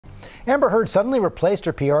Amber Heard suddenly replaced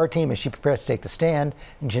her PR team as she prepares to take the stand.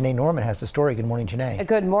 And Janae Norman has the story. Good morning, Janae.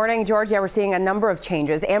 Good morning, George. Yeah, we're seeing a number of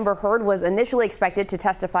changes. Amber Heard was initially expected to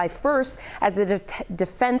testify first as the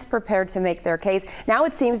defense prepared to make their case. Now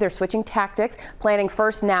it seems they're switching tactics, planning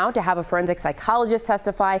first now to have a forensic psychologist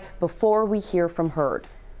testify before we hear from Heard.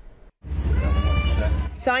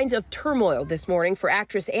 Signs of turmoil this morning for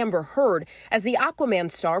actress Amber Heard as the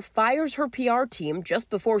Aquaman star fires her PR team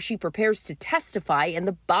just before she prepares to testify in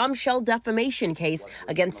the bombshell defamation case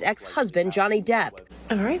against ex-husband Johnny Depp.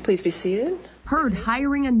 All right, please be seated. Heard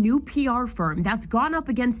hiring a new PR firm that's gone up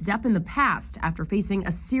against Depp in the past after facing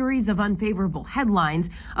a series of unfavorable headlines,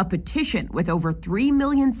 a petition with over 3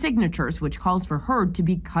 million signatures which calls for Heard to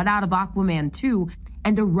be cut out of Aquaman 2,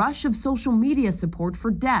 and a rush of social media support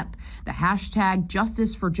for Depp. The hashtag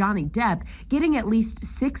Justice for Johnny Depp getting at least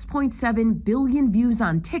 6.7 billion views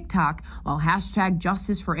on TikTok, while hashtag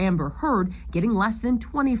Justice for Amber Heard getting less than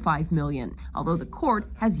 25 million, although the court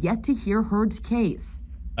has yet to hear Heard's case.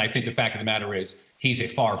 I think the fact of the matter is he's a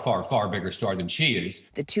far, far, far bigger star than she is.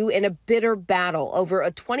 The two in a bitter battle over a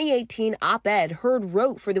 2018 op-ed Heard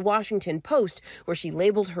wrote for the Washington Post, where she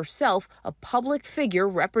labeled herself a public figure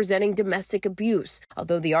representing domestic abuse.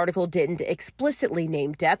 Although the article didn't explicitly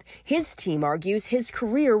name Depp, his team argues his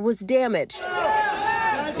career was damaged.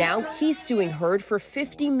 Now he's suing Heard for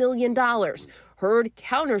 $50 million. Heard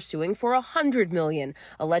countersuing for $100 million,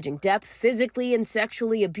 alleging Depp physically and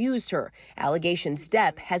sexually abused her, allegations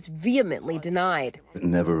Depp has vehemently denied.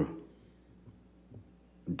 Never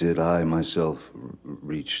did I myself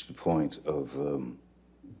reach the point of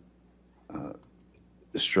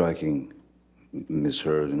striking Ms.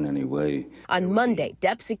 Heard in any way. On Monday,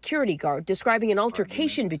 Depp's security guard describing an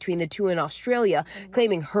altercation between the two in Australia,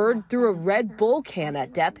 claiming Heard threw a Red Bull can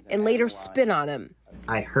at Depp and later spit on him.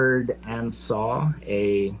 I heard and saw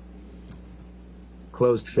a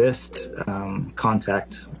closed fist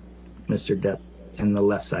contact Mr. Depp in the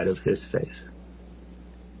left side of his face.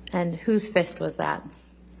 And whose fist was that?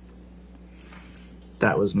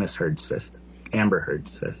 That was Miss Heard's fist, Amber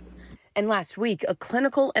Heard's fist. And last week, a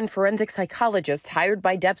clinical and forensic psychologist hired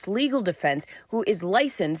by Depp's legal defense, who is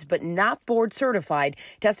licensed but not board certified,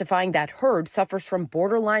 testifying that Heard suffers from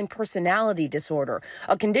borderline personality disorder,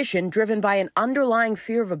 a condition driven by an underlying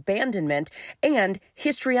fear of abandonment, and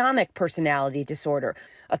histrionic personality disorder,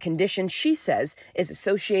 a condition she says is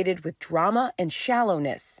associated with drama and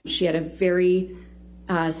shallowness. She had a very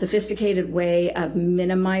sophisticated way of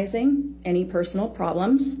minimizing any personal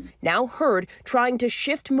problems. Now Heard trying to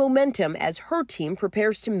shift momentum as her team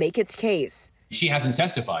prepares to make its case. She hasn't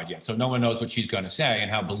testified yet, so no one knows what she's going to say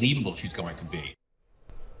and how believable she's going to be.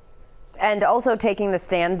 And also taking the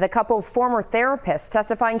stand, the couple's former therapist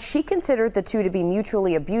testifying she considered the two to be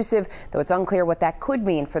mutually abusive, though it's unclear what that could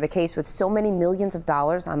mean for the case with so many millions of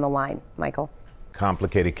dollars on the line. Michael.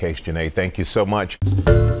 Complicated case, Janae. Thank you so much.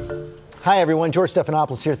 Hi, everyone. George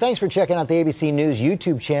Stephanopoulos here. Thanks for checking out the ABC News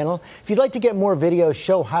YouTube channel. If you'd like to get more videos,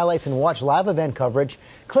 show highlights, and watch live event coverage,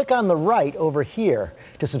 click on the right over here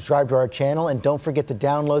to subscribe to our channel. And don't forget to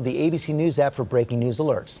download the ABC News app for breaking news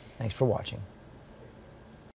alerts. Thanks for watching.